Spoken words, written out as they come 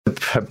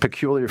a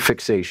peculiar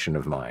fixation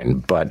of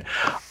mine, but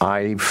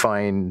I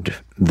find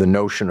the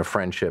notion of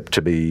friendship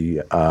to be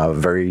a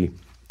very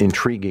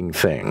intriguing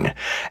thing.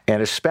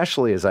 And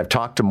especially as I've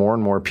talked to more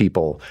and more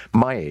people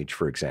my age,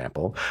 for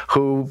example,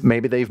 who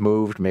maybe they've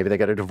moved, maybe they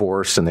got a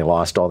divorce and they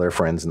lost all their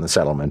friends in the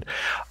settlement.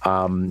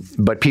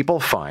 But people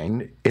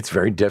find it's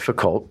very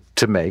difficult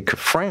to make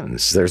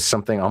friends. There's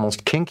something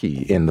almost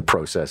kinky in the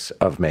process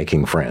of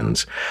making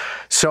friends.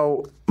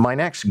 So my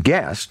next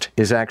guest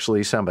is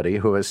actually somebody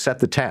who has set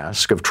the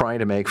task of trying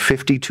to make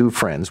 52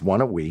 friends,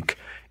 one a week,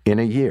 in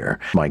a year.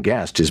 My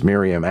guest is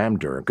Miriam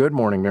Amdur. Good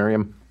morning,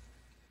 Miriam.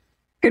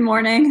 Good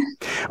morning.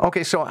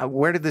 Okay, so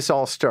where did this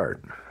all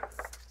start?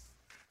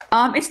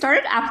 It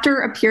started after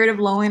a period of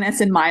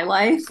loneliness in my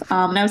life.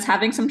 And I was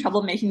having some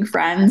trouble making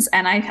friends,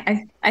 and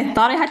I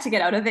thought I had to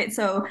get out of it.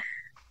 So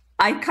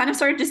I kind of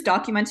started just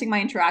documenting my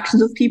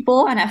interactions with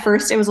people. And at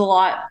first it was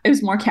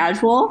more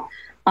casual.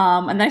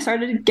 And then I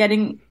started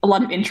getting a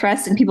lot of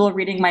interest in people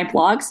reading my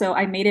blog. So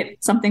I made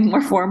it something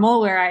more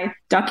formal where I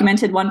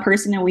documented one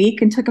person a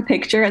week and took a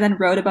picture and then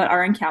wrote about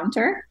our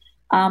encounter.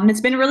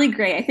 It's been really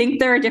great. I think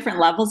there are different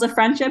levels of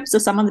friendship. So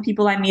some of the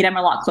people I meet, I'm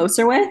a lot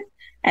closer with.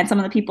 And some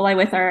of the people I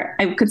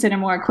consider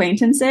more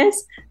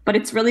acquaintances. But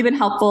it's really been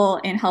helpful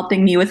in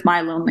helping me with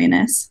my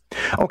loneliness.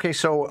 Okay,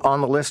 so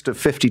on the list of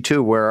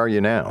 52, where are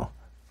you now?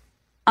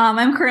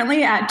 I'm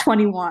currently at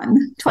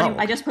 21. Oh.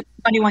 I just put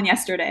 21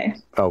 yesterday.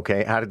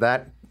 Okay, how did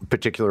that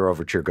particular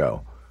overture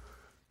go?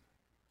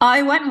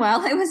 It went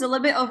well. It was a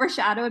little bit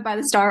overshadowed by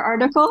the Star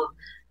article.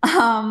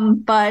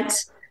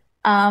 But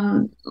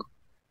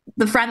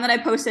the friend that I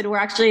posted,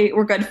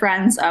 we're good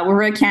friends. We're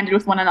very candid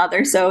with one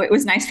another. So it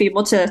was nice to be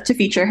able to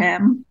feature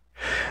him.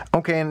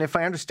 Okay, and if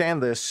I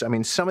understand this, I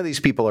mean, some of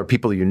these people are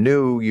people you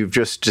knew. You've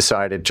just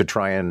decided to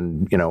try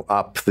and,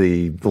 up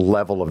the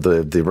level of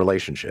the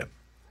relationship.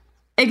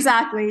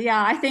 Exactly.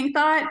 Yeah. I think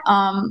that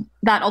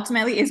that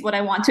ultimately is what I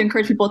want to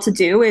encourage people to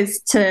do, is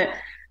to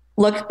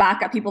look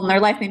back at people in their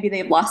life maybe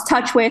they've lost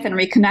touch with and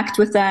reconnect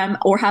with them,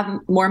 or have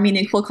more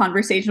meaningful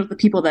conversations with the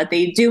people that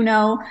they do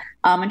know,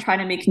 and try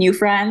to make new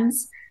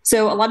friends.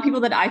 So a lot of people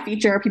that I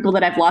feature are people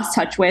that I've lost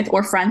touch with,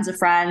 or friends of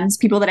friends,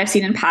 people that I've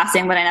seen in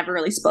passing that I never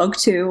really spoke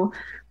to.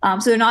 So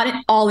they're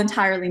not all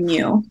entirely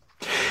new.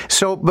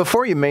 So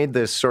before you made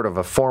this sort of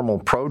a formal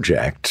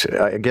project,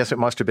 I guess it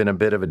must have been a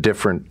bit of a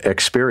different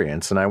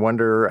experience. And I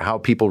wonder how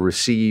people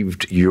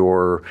received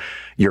your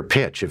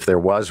pitch, if there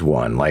was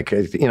one. Like,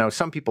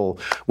 some people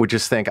would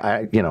just think,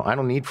 I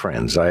don't need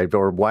friends.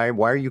 Or why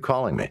are you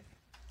calling me?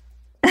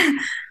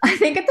 I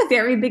think at the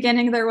very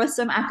beginning there was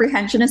some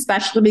apprehension,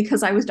 especially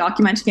because I was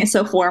documenting it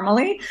so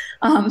formally.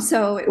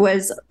 So it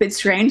was a bit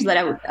strange that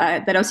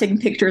I was taking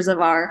pictures of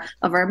our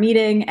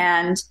meeting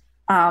and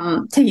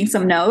taking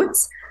some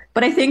notes.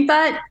 But I think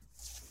that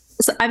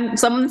I'm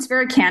someone that's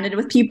very candid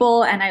with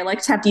people, and I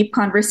like to have deep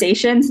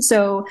conversations.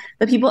 So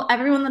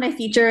everyone that I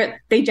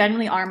feature, they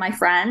generally are my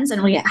friends,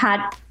 and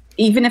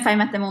even if I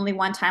met them only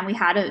one time, we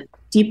had a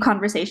deep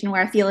conversation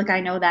where I feel like I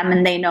know them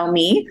and they know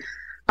me.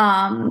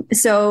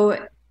 So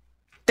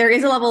there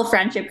is a level of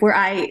friendship where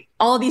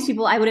all of these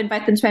people, I would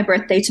invite them to my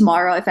birthday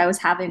tomorrow if I was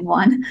having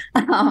one.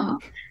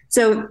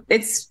 So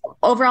it's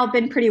overall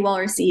been pretty well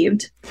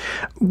received.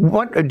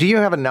 What do you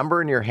have a number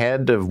in your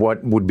head of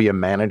what would be a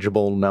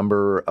manageable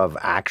number of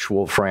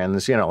actual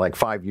friends? Like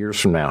 5 years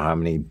from now,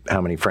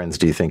 how many friends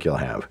do you think you'll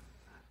have?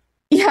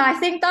 Yeah, I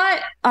think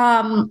that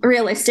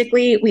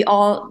realistically, we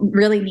all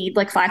really need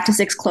like 5 to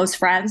 6 close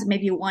friends,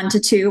 maybe 1 to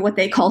 2, what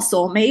they call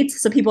soulmates.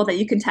 So people that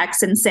you can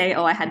text and say,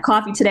 oh, I had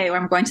coffee today, or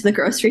I'm going to the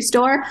grocery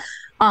store.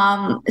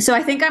 So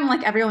I think I'm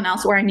like everyone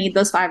else, where I need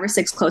those 5 or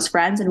 6 close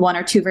friends and 1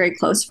 or 2 very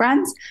close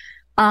friends.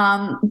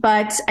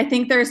 But I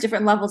think there's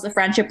different levels of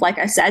friendship, like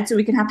I said. So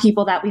we can have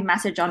people that we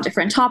message on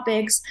different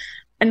topics.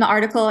 In the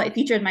article, I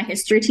featured my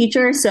history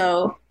teacher.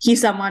 So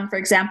he's someone, for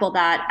example,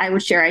 that I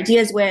would share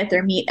ideas with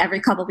or meet every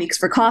couple of weeks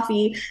for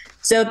coffee.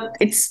 So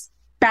it's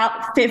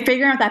about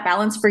figuring out that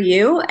balance for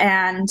you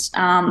and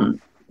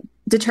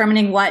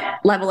determining what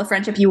level of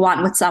friendship you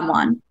want with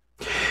someone.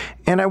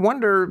 And I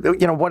wonder,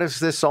 what has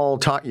this all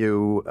taught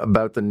you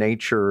about the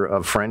nature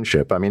of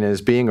friendship? I mean,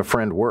 is being a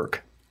friend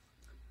work?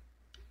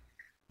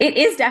 It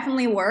is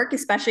definitely work,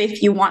 especially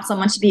if you want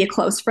someone to be a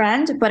close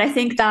friend. But I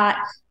think that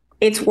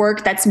it's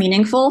work that's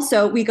meaningful.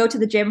 So we go to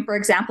the gym, for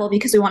example,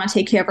 because we want to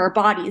take care of our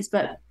bodies,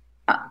 but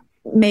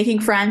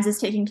making friends is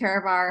taking care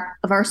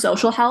of our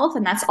social health.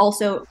 And that's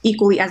also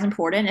equally as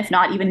important, if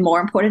not even more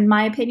important, in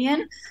my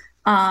opinion.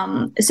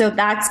 So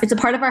it's a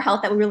part of our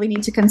health that we really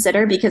need to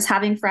consider, because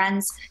having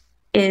friends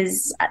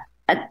is,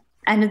 at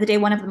end of the day,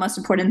 one of the most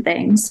important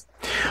things.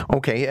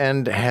 Okay.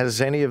 And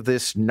has any of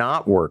this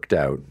not worked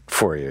out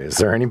for you? Is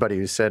there anybody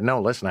who said, no,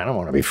 listen, I don't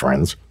want to be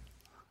friends?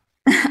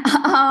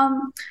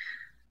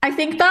 I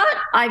think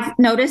that I've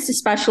noticed,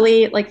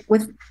 especially like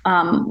with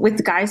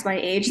the guys my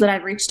age that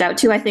I've reached out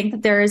to, I think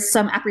that there is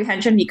some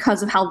apprehension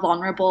because of how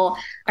vulnerable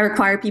I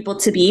require people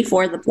to be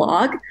for the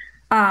blog.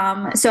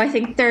 So I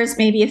think there's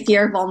maybe a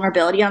fear of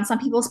vulnerability on some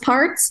people's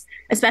parts,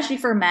 especially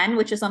for men,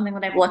 which is something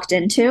that I've looked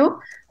into.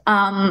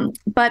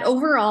 But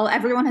overall,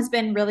 everyone has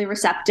been really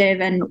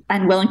receptive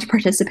and willing to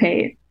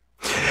participate.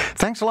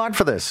 Thanks a lot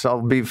for this.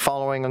 I'll be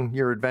following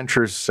your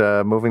adventures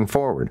moving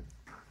forward.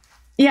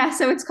 Yeah,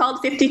 so it's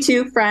called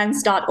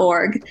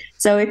 52friends.org.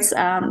 So it's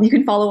you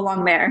can follow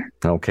along there.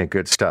 Okay,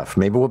 good stuff.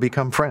 Maybe we'll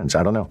become friends.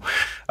 I don't know.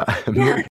 Yeah.